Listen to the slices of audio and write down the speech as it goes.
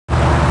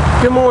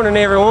Good morning,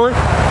 everyone,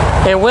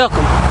 and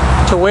welcome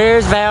to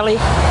Wears Valley,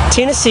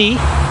 Tennessee,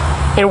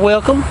 and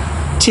welcome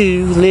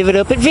to Live It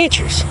Up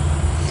Adventures.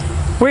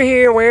 We're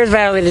here in Wears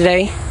Valley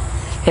today,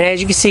 and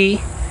as you can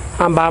see,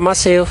 I'm by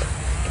myself.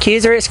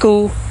 Kids are at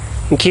school,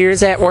 and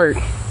Kira's at work.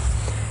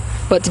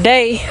 But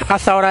today, I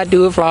thought I'd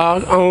do a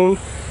vlog on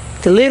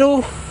the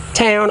little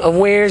town of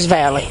Wears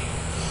Valley.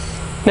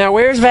 Now,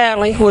 Wears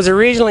Valley was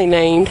originally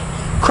named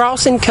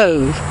Crossing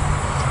Cove.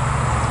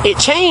 It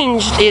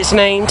changed its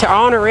name to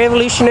honor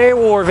Revolutionary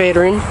War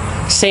veteran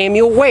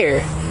Samuel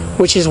Ware,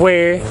 which is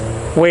where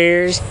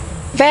Wears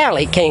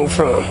Valley came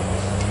from.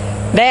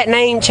 That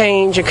name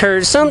change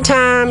occurred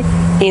sometime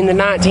in the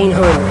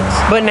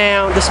 1900s. But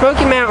now, the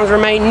Smoky Mountains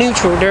remained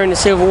neutral during the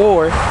Civil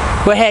War,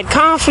 but had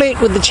conflict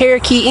with the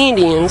Cherokee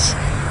Indians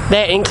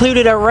that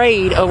included a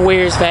raid of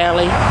Wears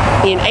Valley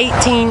in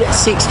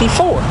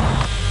 1864.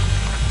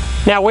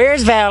 Now,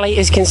 Wears Valley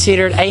is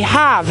considered a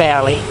high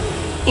valley.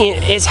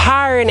 It's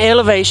higher in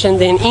elevation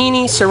than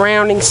any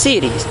surrounding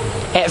cities,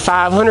 at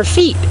 500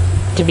 feet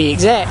to be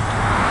exact.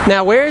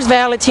 Now, Wears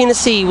Valley,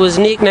 Tennessee was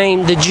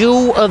nicknamed the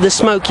Jewel of the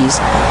Smokies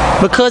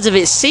because of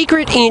its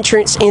secret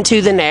entrance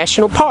into the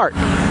national park.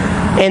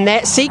 And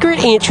that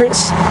secret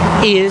entrance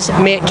is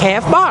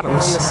Metcalf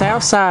Bottoms. On the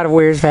south side of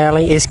Wears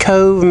Valley is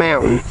Cove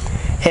Mountain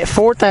at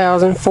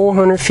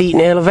 4,400 feet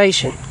in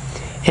elevation,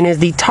 and is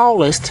the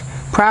tallest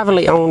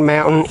privately owned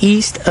mountain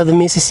east of the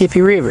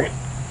Mississippi River.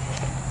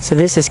 So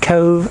this is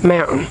Cove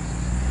Mountain.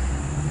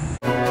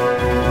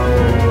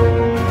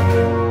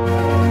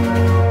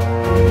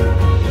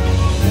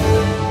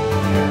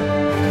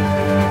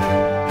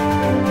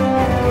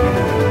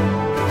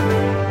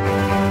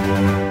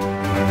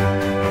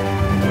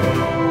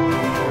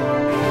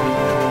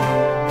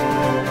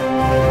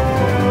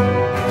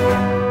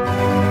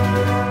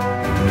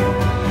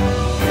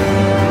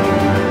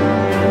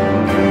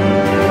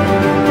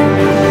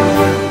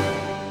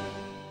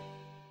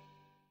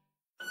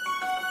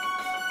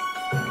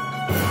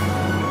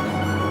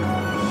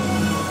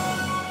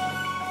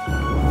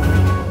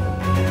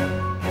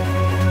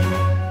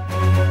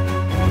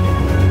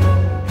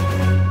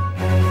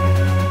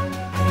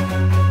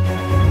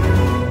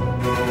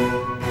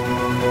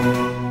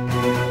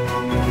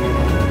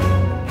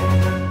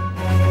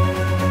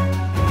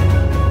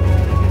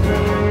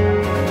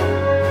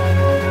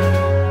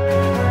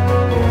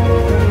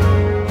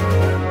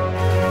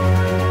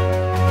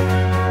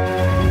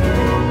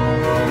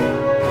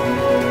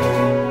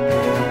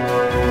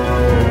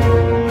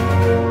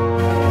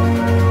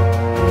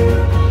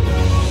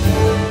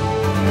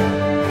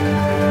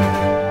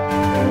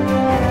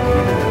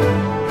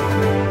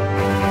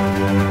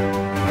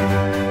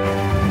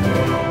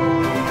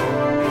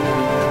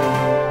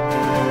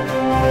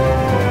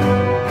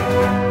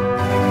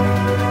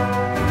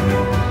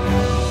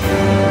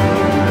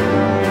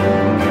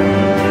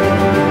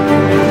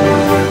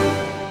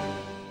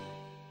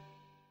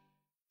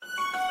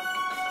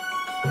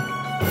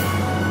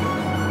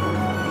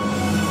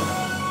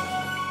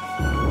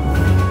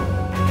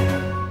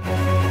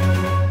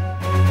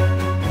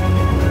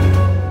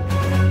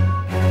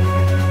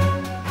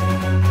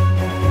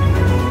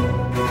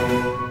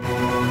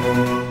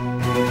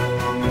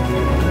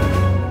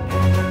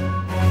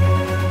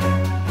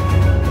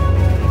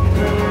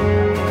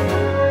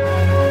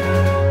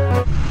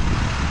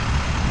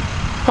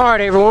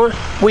 Alright, everyone,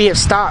 we have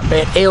stopped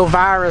at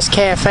Elvira's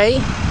Cafe,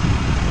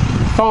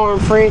 farm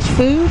fresh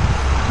food.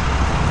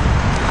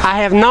 I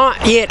have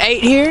not yet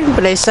ate here,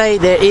 but they say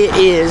that it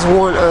is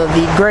one of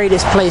the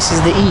greatest places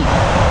to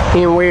eat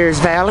in Wears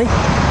Valley.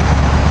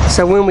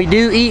 So when we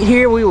do eat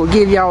here, we will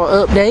give y'all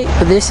an update,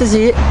 but this is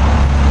it.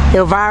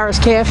 Elvira's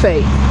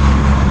Cafe.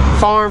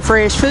 Farm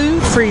fresh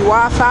food, free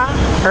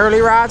Wi-Fi,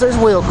 early risers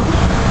welcome.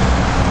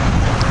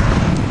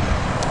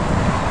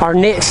 Our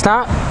next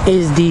stop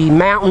is the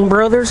Mountain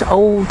Brothers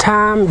Old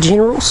Time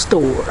General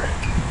Store.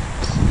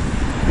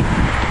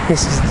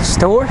 This is the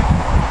store.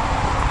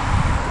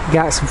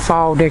 Got some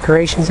fall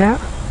decorations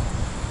out.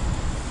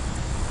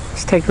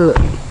 Let's take a look.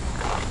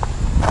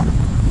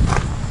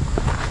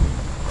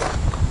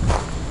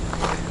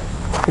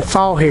 The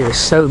fall here is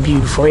so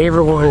beautiful.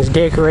 Everyone is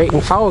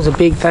decorating. Fall is a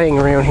big thing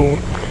around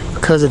here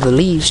because of the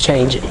leaves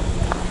changing.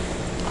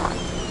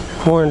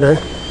 One of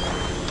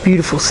the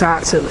beautiful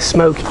sights of the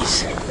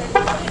Smokies.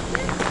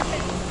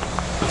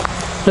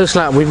 Looks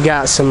like we've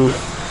got some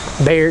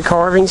bear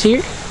carvings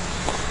here.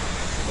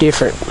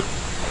 Different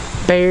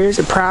bears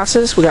at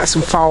prices. We got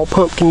some fall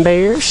pumpkin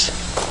bears.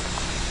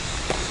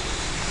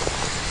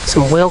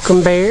 Some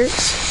welcome bears.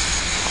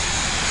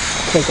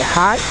 Take a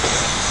hike.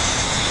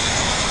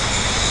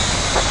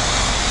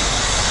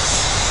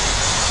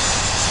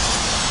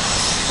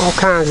 All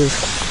kinds of,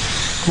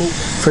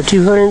 for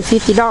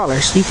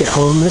 $250 you could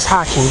own this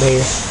hiking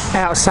bear.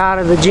 Outside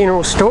of the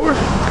general store,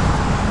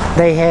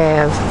 they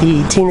have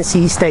the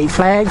Tennessee state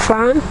flag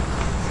flying.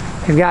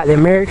 They've got the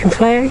American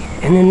flag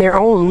and then their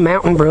own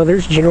Mountain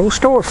Brothers General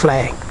Store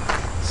flag.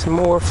 Some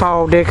more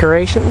fall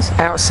decorations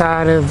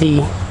outside of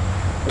the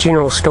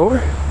general store.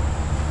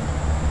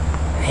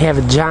 They have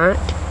a giant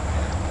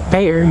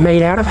bear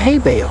made out of hay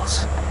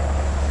bales.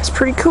 That's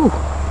pretty cool.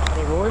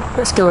 Everyone,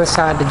 let's go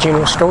inside the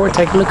general store and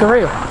take a look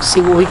around,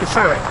 see what we can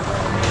find.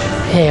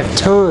 They have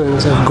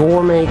tons of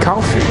gourmet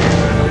coffee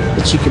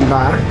that you can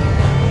buy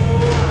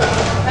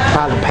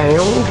by the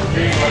pound,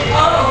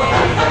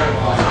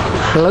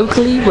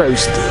 locally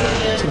roasted.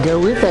 To go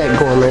with that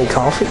gourmet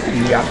coffee,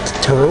 you got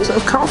tons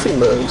of coffee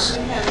mugs,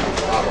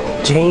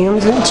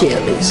 jams and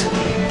jellies,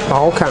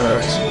 all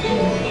kinds.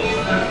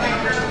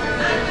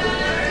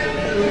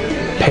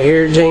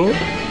 Pear jam,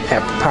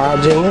 apple pie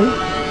jam.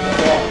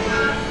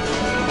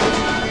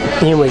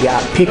 Then we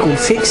got pickled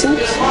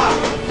fixings.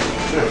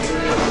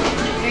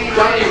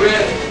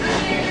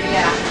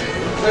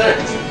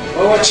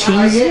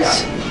 Cheeses.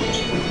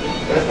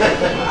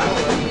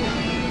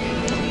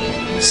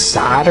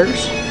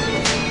 Ciders.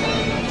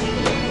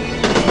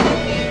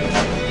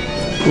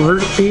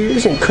 Root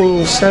beers and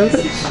cream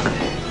sodas.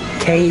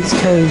 Cades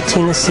Cove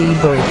Tennessee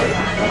brand.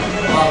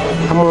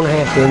 I'm gonna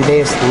have to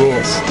invest in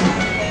this.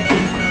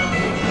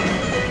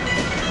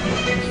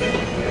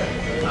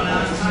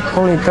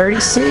 Only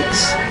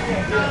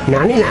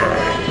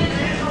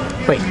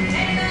 $36.99. Wait,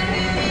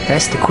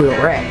 that's the quilt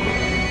rack.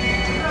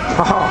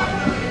 Haha.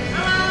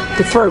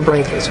 The throw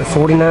blankets are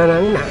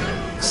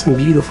 $49.99. Some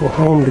beautiful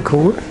home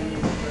decor.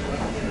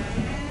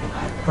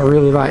 I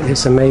really like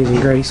this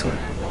Amazing Grace one.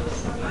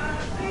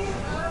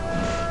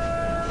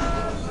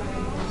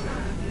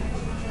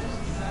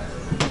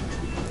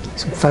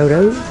 Some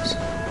photos.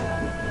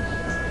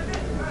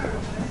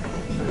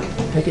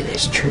 Look at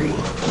this tree.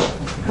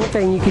 One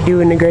thing you could do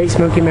in the Great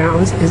Smoky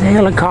Mountains is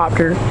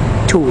helicopter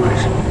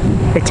tours.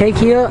 They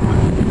take you up,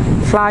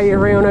 fly you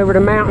around over the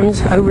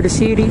mountains, over the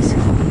cities.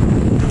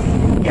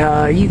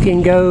 You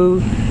can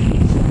go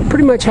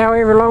pretty much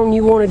however long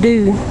you want to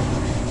do.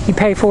 You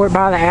pay for it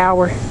by the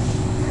hour.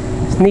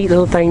 It's a neat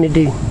little thing to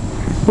do.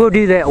 We'll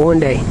do that one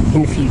day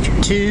in the future.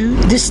 To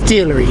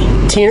Distillery,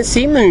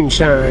 Tennessee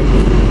Moonshine.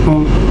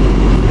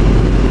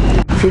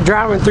 If you're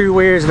driving through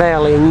Wares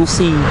Valley and you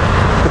see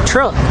a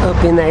truck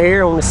up in the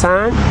air on the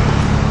sign,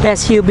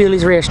 that's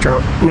Hillbilly's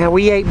Restaurant. Now,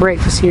 we ate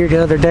breakfast here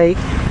the other day,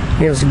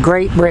 and it was a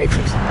great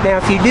breakfast. Now,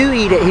 if you do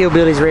eat at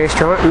Hillbilly's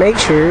Restaurant, make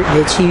sure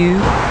that you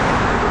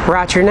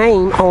write your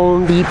name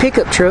on the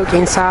pickup truck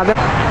inside the...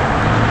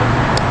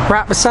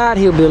 Right beside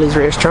Hillbilly's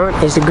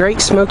Restaurant is the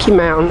Great Smoky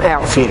Mountain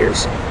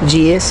Outfitters,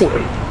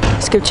 GSM.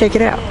 Let's go check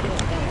it out.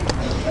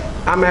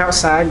 I'm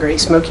outside Great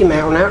Smoky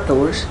Mountain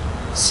Outdoors,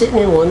 sitting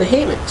in one of the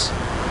hammocks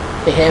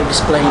they have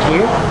displayed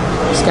here.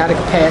 It's got a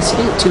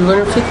capacity of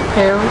 250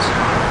 pounds.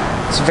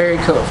 It's very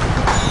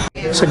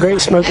comfortable. So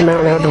Great Smoky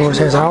Mountain Outdoors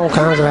has all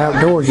kinds of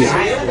outdoor gear.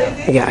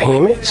 They got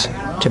hammocks,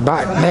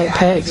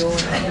 backpacks,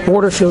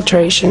 water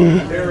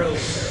filtration,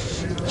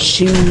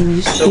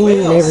 shoes, any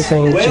and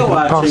everything that you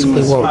could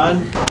possibly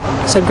want.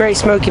 So Great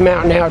Smoky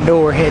Mountain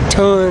Outdoor had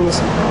tons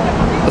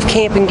of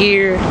camping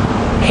gear,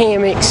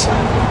 hammocks,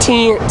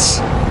 tents,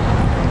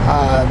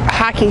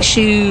 hiking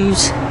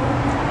shoes.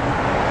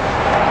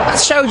 I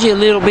showed you a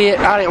little bit.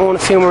 I didn't want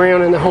to film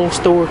around in the whole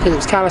store because it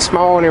was kind of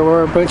small and there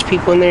were a bunch of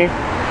people in there.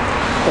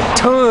 But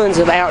tons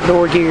of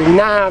outdoor gear,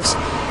 knives,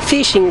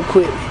 fishing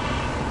equipment,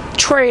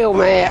 trail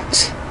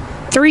maps,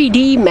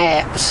 3D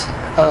maps,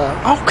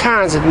 all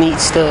kinds of neat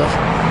stuff.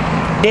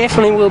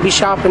 Definitely will be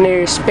shopping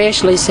there,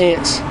 especially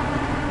since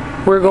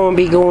we're going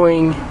to be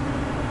going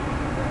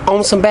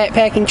on some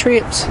backpacking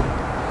trips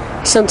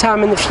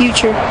sometime in the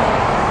future.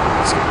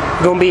 It's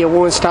going to be a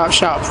one-stop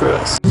shop for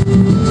us.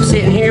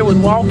 Sitting here with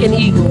Walking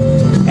Eagle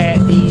at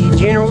the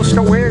General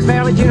Store, Wares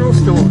Valley General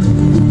Store.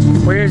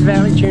 Wares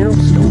Valley General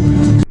Store.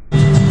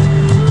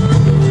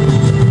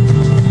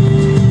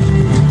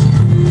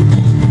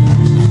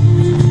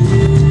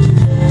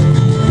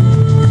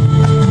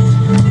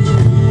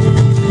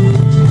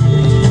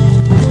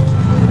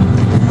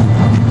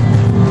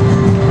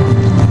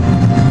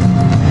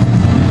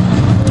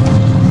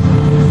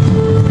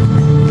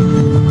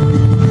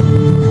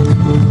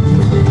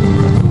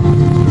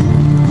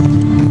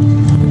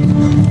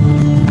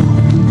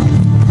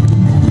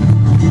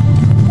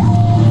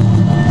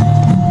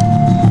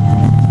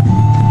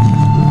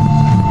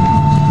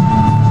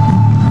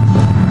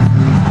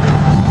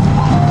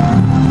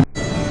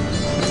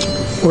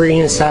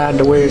 We're inside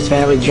the Wares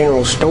Valley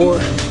General Store.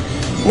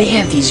 They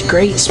have these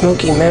Great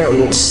Smoky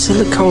Mountain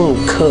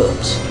silicone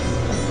cups.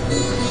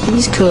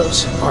 These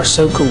cups are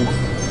so cool.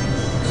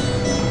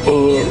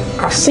 And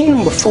I've seen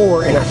them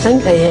before, and I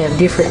think they have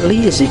different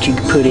lids that you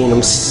can put in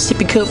them.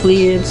 Sippy cup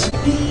lids.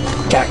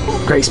 Got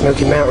Great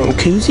Smoky Mountain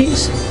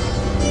koozies.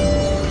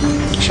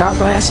 Shot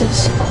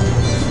glasses.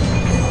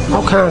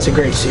 All kinds of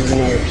great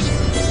souvenirs.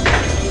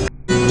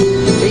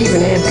 They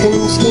even have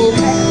coonskin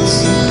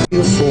hats.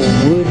 Beautiful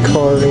wood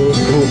carvings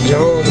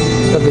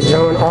from the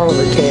John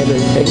Oliver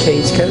cabin at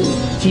Cades Cove.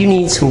 If you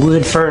need some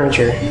wood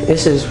furniture,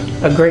 this is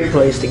a great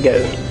place to go.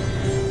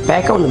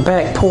 Back on the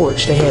back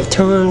porch, they have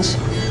tons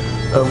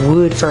of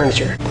wood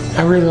furniture.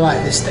 I really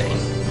like this thing.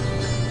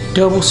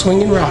 Double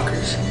swinging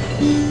rockers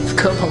with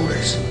cup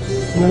holders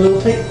and a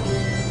little thing.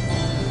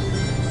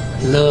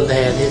 Love to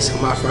have this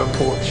on my front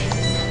porch.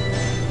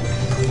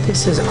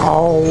 This is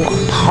all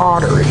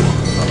pottery.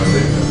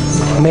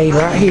 Made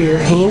right here,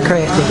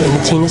 handcrafted in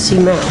the Tennessee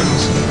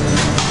mountains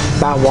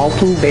by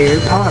Walking Bear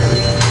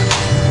Pottery.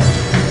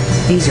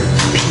 These are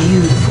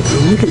beautiful.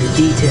 Look at the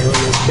detail in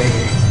this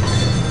bear.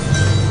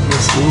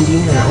 This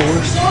Indian and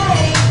horse.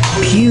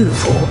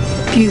 Beautiful,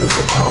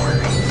 beautiful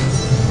pottery.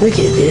 Look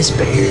at this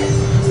bear.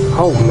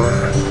 Oh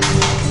my.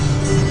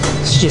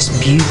 It's just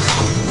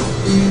beautiful.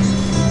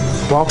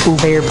 Walking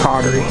Bear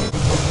Pottery.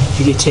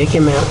 You can check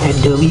him out at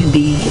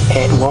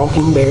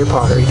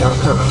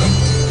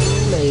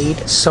wb@walkingbearpottery.com.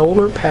 Made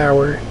solar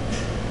powered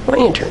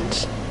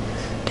lanterns.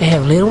 They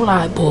have little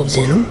light bulbs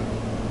in them.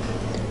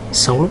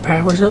 Solar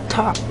power's up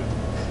top.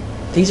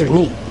 These are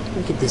neat.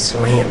 Look at this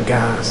lamp,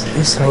 guys.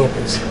 This lamp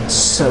is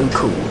so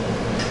cool.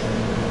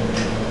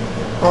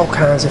 All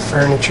kinds of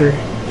furniture.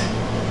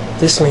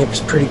 This lamp is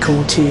pretty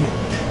cool too.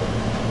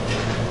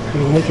 I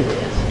mean, look at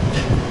this.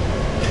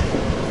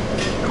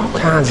 All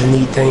kinds of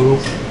neat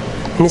things.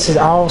 And this is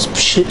all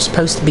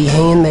supposed to be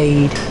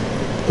handmade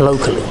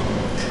locally.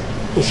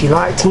 If you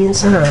like tin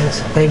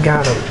signs, they've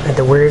got them at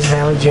the Wears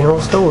Valley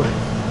General Store.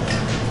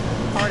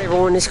 Alright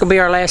everyone, this is going to be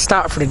our last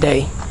stop for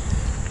today.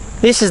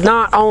 This is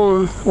not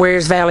on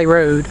Wears Valley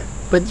Road,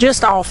 but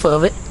just off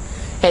of it,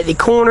 at the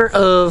corner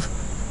of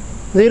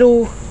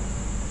Little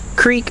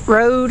Creek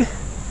Road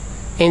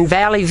and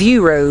Valley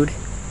View Road,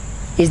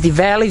 is the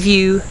Valley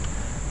View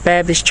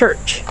Baptist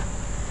Church.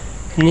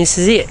 And this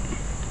is it.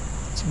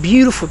 It's a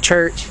beautiful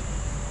church.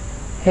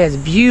 It has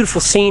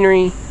beautiful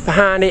scenery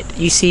behind it.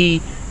 You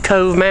see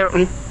Cove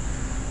Mountain.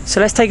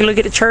 So let's take a look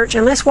at the church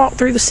and let's walk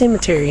through the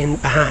cemetery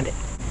and behind it.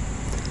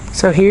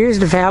 So here's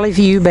the Valley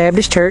View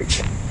Baptist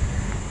Church.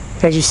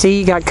 As you see,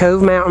 you got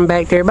Cove Mountain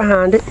back there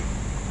behind it.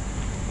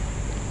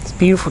 It's a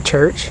beautiful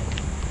church.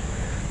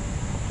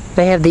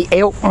 They have the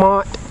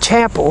Elkmont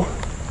Chapel.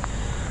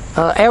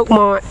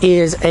 Elkmont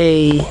is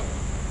a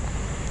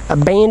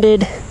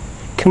abandoned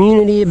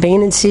community,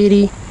 abandoned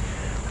city.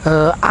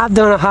 I've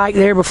done a hike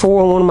there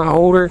before on one of my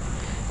older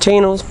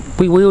channels.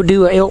 We will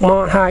do an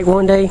Elkmont hike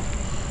one day.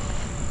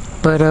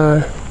 But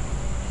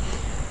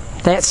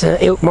that's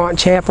Elkmont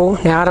Chapel.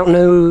 Now I don't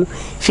know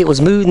if it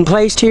was moved and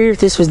placed here, if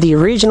this was the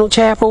original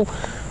chapel.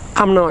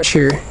 I'm not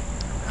sure.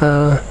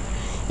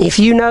 If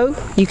you know,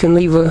 you can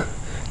leave a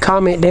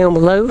comment down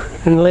below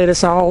and let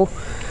us all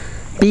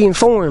be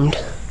informed.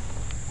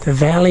 The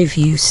Valley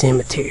View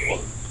Cemetery.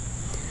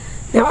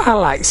 Now I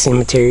like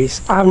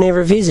cemeteries. I've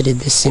never visited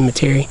this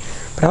cemetery,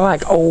 but I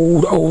like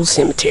old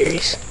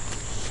cemeteries.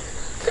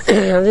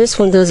 This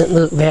one doesn't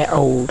look that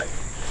old,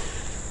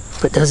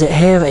 but does it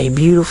have a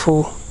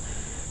beautiful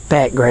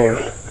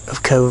background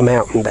of Cove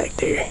Mountain back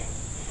there?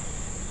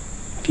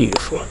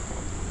 Beautiful.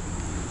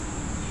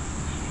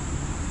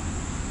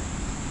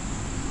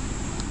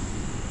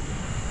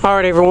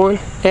 Alright everyone,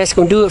 that's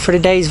going to do it for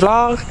today's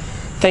vlog.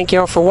 Thank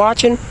y'all for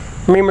watching.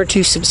 Remember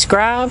to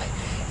subscribe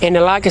and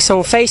to like us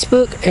on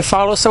Facebook and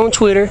follow us on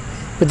Twitter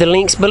with the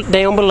links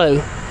down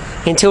below.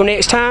 Until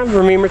next time,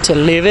 remember to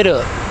live it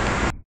up.